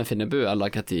føle deg som en finnebu, eller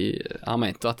hva tid han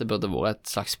mente at det burde vært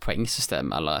et slags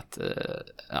poengsystem, eller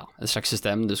et slags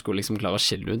system du skulle liksom klare å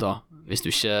skille ut da, hvis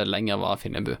du ikke lenger var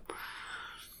finnebu.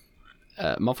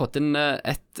 Vi har fått inn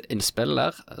et innspill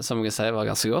der som jeg kan si var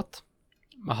ganske godt.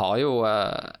 Vi har jo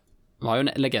en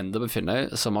legende på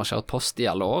Finnøy som har kjørt post i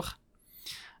alle år.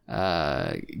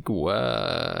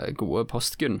 Gode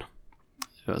postgunn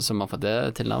som har fått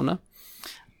det tilnavnet.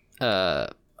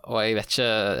 Og jeg vet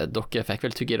ikke, dere fikk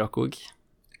vel tygge i dere også?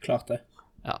 Klart det.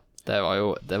 Ja,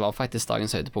 det var faktisk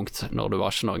dagens høydepunkt når du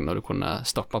var ikke noen, når du kunne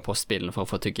stoppe postbilen for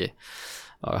å få tygge i.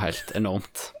 Det var jo helt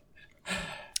enormt.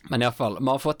 Men i alle fall, vi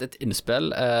har fått et innspill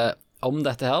om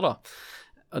dette her da.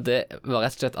 Og det var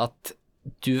rett og slett at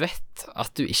du vet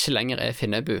at du ikke lenger er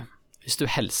finnebu hvis du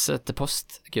hilser til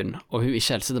postgunn, og hun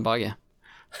ikke hilser tilbake.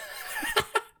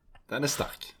 Den er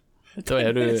sterk. Da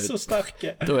er du, så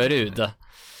sterke. Da er du ute.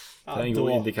 Det er en god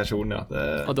indikasjon, ja.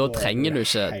 Og da trenger du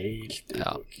ikke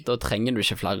da trenger du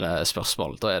ikke flere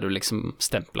spørsmål. Da er du liksom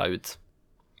stemplet ut.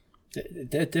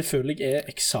 Det føler jeg er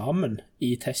eksamen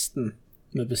i testen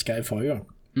vi beskrev forrige gang.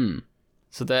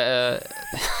 Så det er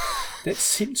det er et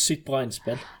sinnssykt bra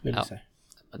innspill, vil jeg si.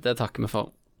 Det takker vi for.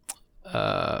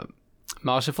 Vi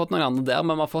har ikke fått noen andre der,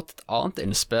 men vi har fått et annet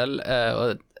innspill,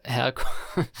 og her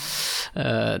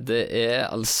det er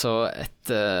altså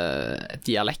et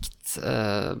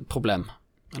dialektproblem,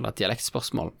 eller et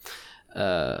dialektspørsmål.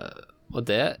 Og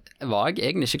det var jeg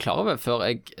egentlig ikke klar over før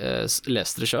jeg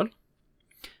leste det selv.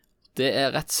 Det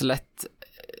er rett og slett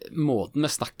måten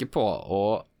vi snakker på,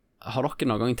 og har dere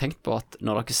noen gang tenkt på at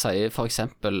når dere sier for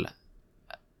eksempel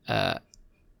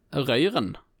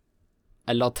røyren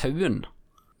eller tauen,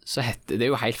 så heter det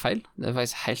jo helt feil. Det er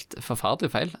faktisk helt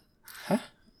forferdelig feil. Hæ?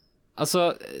 Altså,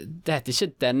 det heter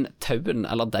ikke den tauen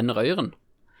eller den røyren.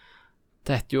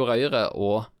 Det heter jo røyre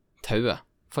og taue,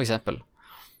 for eksempel.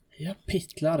 Ja,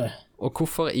 pittler det. Og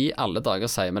hvorfor i alle dager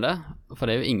sier vi det? For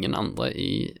det er jo ingen andre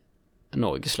i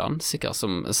Norges land sikkert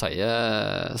som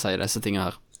sier disse tingene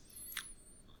her.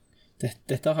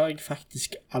 Dette har jeg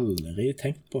faktisk aldri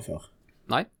tenkt på før.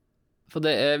 Nei, for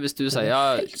det er hvis du sier... Det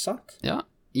er helt sant. Ja,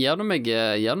 gjør du meg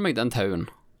den tauen,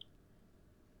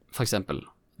 for eksempel.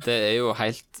 Det er jo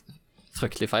helt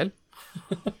fryktelig feil.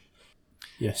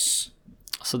 Yes.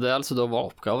 Så det er altså da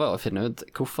vår oppgave å finne ut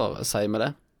hvorfor sier vi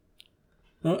det.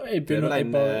 Nå, det er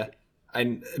vel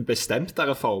en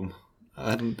bestemtere form.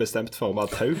 En bestemt form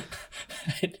av tau.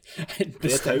 Det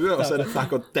er tauet, og så er det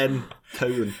akkurat den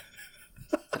tauen.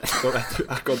 Så vet du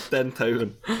akkurat den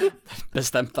tauen.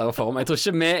 Bestemtere form. Jeg tror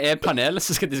ikke vi er panelet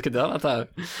som skal diskutere dette her.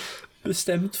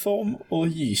 Bestemt form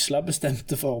og gysla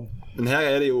bestemte form. Men her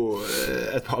er det jo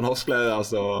et par norsklærere,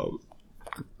 altså...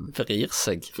 Vrir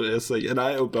seg.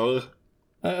 Nei, og bør...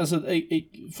 Altså, jeg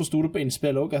forstod det på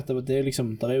innspill også, at det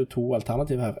liksom, der er jo to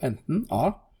alternativer her. Enten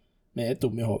A, vi er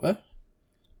dumme i hodet.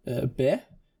 B,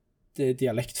 det er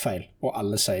dialektfeil, og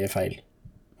alle sier feil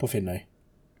på Finnøy.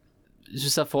 hvis du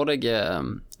ser for deg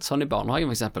sånn i barnehagen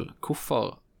for eksempel,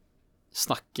 hvorfor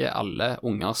snakker alle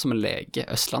unger som leker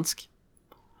østlandsk?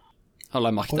 Har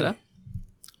du merket det?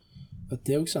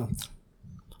 Det er jo sant.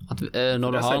 At, når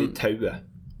du har en... Taue.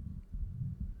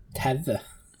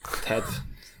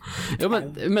 Jo,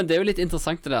 men det er jo litt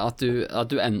interessant det at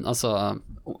du altså,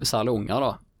 særlig unger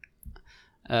da,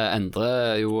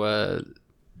 endrer jo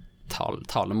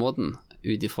talemåten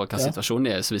ut ifra hva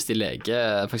situasjonen er. Så hvis de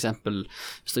leker, for eksempel,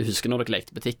 hvis du husker når dere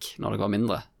lekte butikk, når dere var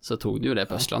mindre, så tok du jo det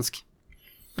på østlandsk.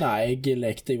 Nei, jeg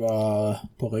lekte jeg var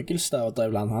på Røggelstad og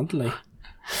drev landhandel.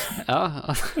 Ja.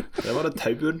 Det var det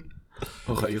tauen.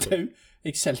 Tau.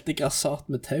 Jeg selte grassat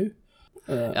med tau.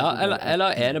 Ja,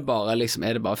 eller er det bare liksom,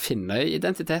 er det bare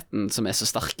Finnøy-identiteten som er så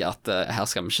sterk at her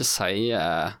skal vi ikke si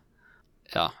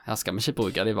her skal vi ikke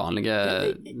bruke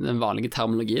den vanlige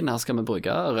terminologien, her skal vi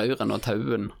bruke røyren og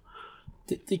tauen.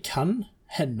 Det kan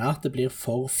hende at det blir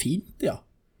for fint, ja.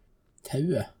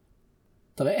 Tauet.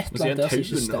 Det er et eller annet der som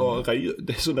ikke stemmer.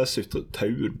 Det er sånn der suttret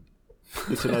tauen.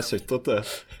 Det er sånn der suttret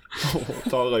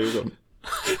ta røyren.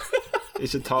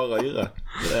 Ikke ta røyret.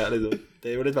 Det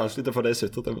er jo litt vanskelig å få det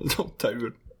suttret med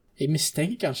tauen. Jeg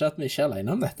mistenker kanskje at vi ikke er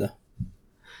alene om dette.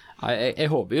 Nei, jeg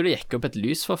håper jo det gikk opp et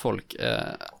lys for folk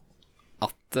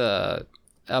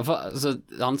altså,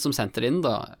 han som sendte det inn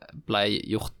da ble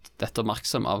gjort dette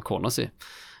oppmerksom av kona si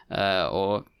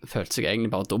og følte seg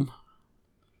egentlig bare dum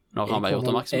når han ble gjort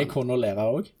oppmerksom. Er kona lærer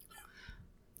også?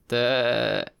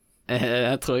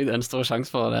 Jeg tror det er en stor sjanse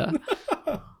for det.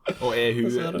 Og er hun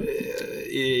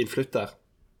innflytter?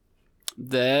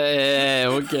 Det er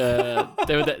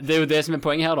jo det som er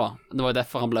poenget her da. Det var jo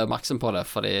derfor han ble oppmerksom på det,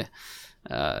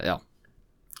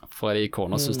 fordi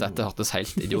kona synes dette hørtes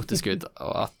helt idiotisk ut,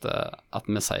 og at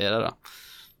vi sier det da.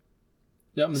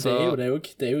 Ja, men det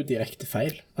er jo direkte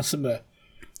feil. Altså,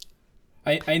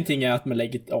 en ting er at vi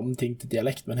legger om ting til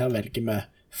dialekt, men her velger vi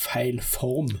feil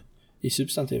form i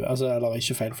substantivet, altså, eller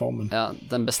ikke feil formen. Ja,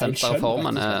 den bestemte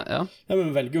formen er, ja, men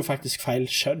vi velger jo faktisk feil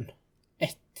skjønn.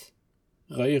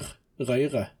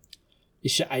 Røyre.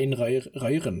 Ikke en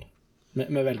røyren.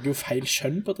 Vi velger jo feil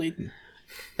skjønn på driten.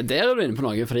 Der er du inne på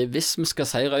noe, fordi hvis vi skal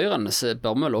si røyren, så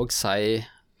bør vi vel også si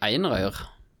en røyr.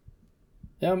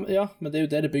 Ja, men det er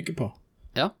jo det det bygger på.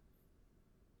 Ja.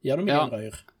 Gjør du meg en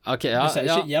røyr? Ok, ja.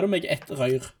 Gjør du meg et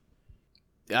røyr?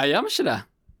 Ja, gjør vi ikke det?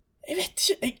 Jeg vet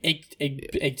ikke,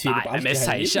 jeg tviler på alt. Nei, vi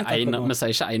sier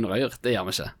ikke en røyr, det gjør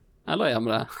vi ikke. Eller gjør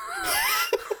vi det?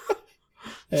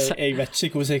 Jeg vet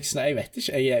ikke hvordan jeg vet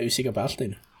ikke, jeg er usikker på alt.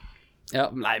 Ja,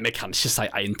 nei, vi kan ikke si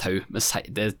en tau, det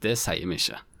sier vi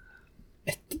ikke.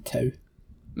 Et tau?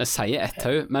 Vi sier et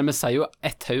tau, men vi sier jo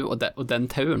et tau, og den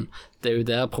tauen, det er jo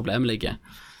der problemet ligger.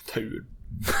 Tauen.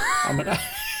 Ja, men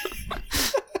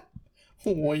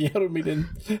gjør du meg den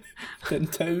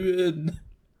tauen?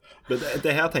 Men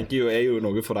det her tenker jeg jo er jo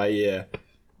noe for de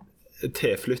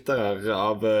tilflyttere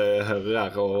av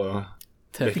hørere og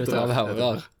tilflyttere av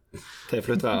hørere.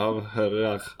 Tilflyttere av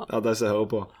hørere, av de som hører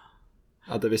på.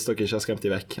 At hvis dere ikke har skremt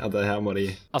de vekk, at det her må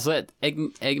de... Altså, jeg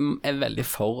er veldig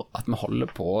for at vi holder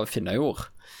på å finne ord,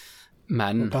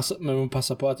 men... Vi må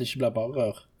passe på at det ikke blir bare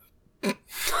rør.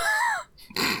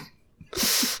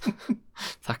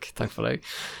 Takk for deg.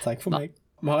 Takk for meg.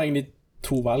 Vi har egentlig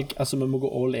 2 valg, altså vi må gå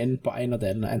all in på en av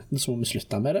delene. Enten så må vi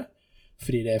slutte med det,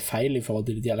 fordi det er feil i forhold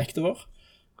til dialektet vår,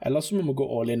 eller så må vi gå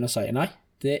all in og si, nei,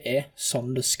 det er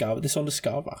sånn det skal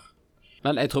være.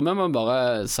 Men jeg tror vi må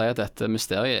bare si at dette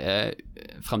mysteriet er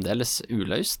fremdeles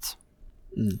uløst.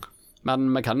 Men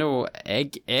vi kan jo,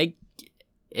 jeg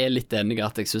er litt enig i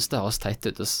at jeg synes det høres teit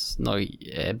ut når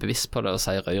jeg er bevisst på det og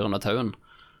sier røyren og tauen.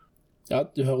 Ja,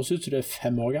 du høres ut som du er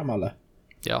 5 år gammel.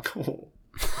 Ja.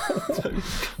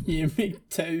 Gi meg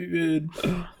tauen.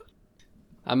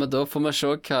 Ja, men da får vi se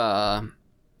hva...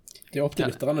 Det er opp til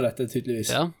lytterne dette,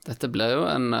 tydeligvis. Ja, dette blir jo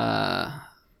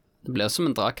det blir som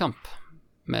en dragkamp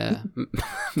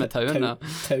med tauen.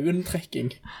 Tauentrekking.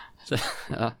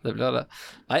 Ja, det blir det.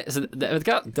 Nei, så vet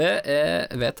du hva? Det er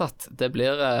vedtatt. Det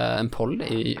blir en poll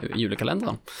i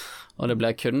julekalenderen. Og det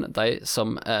blir kun de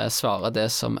som svarer det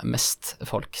som mest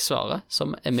folk svarer,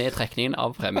 som er med i trekningen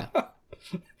av premie.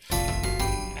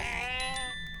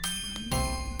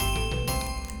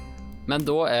 Men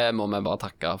da må vi bare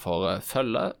takke for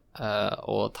følget,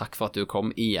 og takk for at du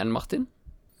kom igjen, Martin.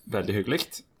 Veldig hyggelig.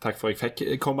 Takk for at jeg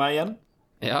fikk komme igjen.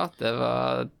 Ja, det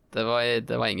var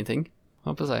ingenting,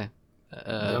 håper jeg å si.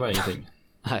 Det var ingenting.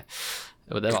 Nei,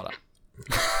 jo, det var det.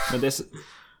 Men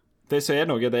det som er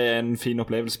noe, det er en fin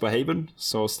opplevelse på Haven,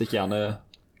 så stikk gjerne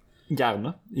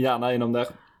innom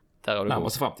der. Der er du god.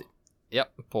 Nærmest fremtid. Ja,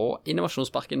 på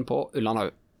Innovasjonsparken på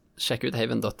Ullandhaug. Sjekk ut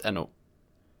haven.no.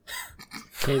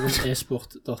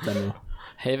 Havenesport.no.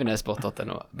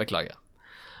 havenesport.no, beklager.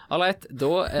 Alright,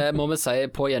 da må vi si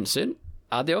på gjensyn.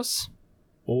 Adios.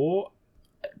 Og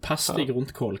pass deg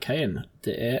rundt kålkeien.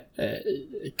 Det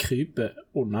kryper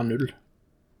under 0.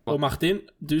 Og Martin,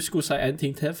 du skulle si en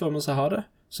ting til før vi sa ha det,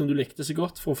 som du likte så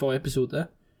godt fra forrige episode.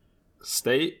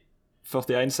 Stay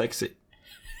 41 sexy.